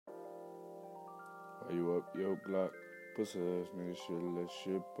Are you up, yo, Glock? Pussy ass nigga shit, let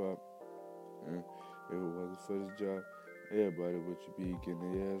shit pop. If it wasn't for this job, everybody would you be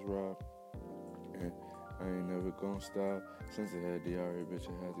getting their ass robbed. I ain't never gon' stop. Since I had the RA, bitch,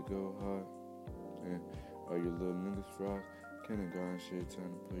 I had to go hard. All you little niggas frogs, kindergarten shit,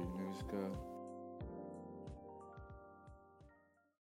 time to play you niggas God.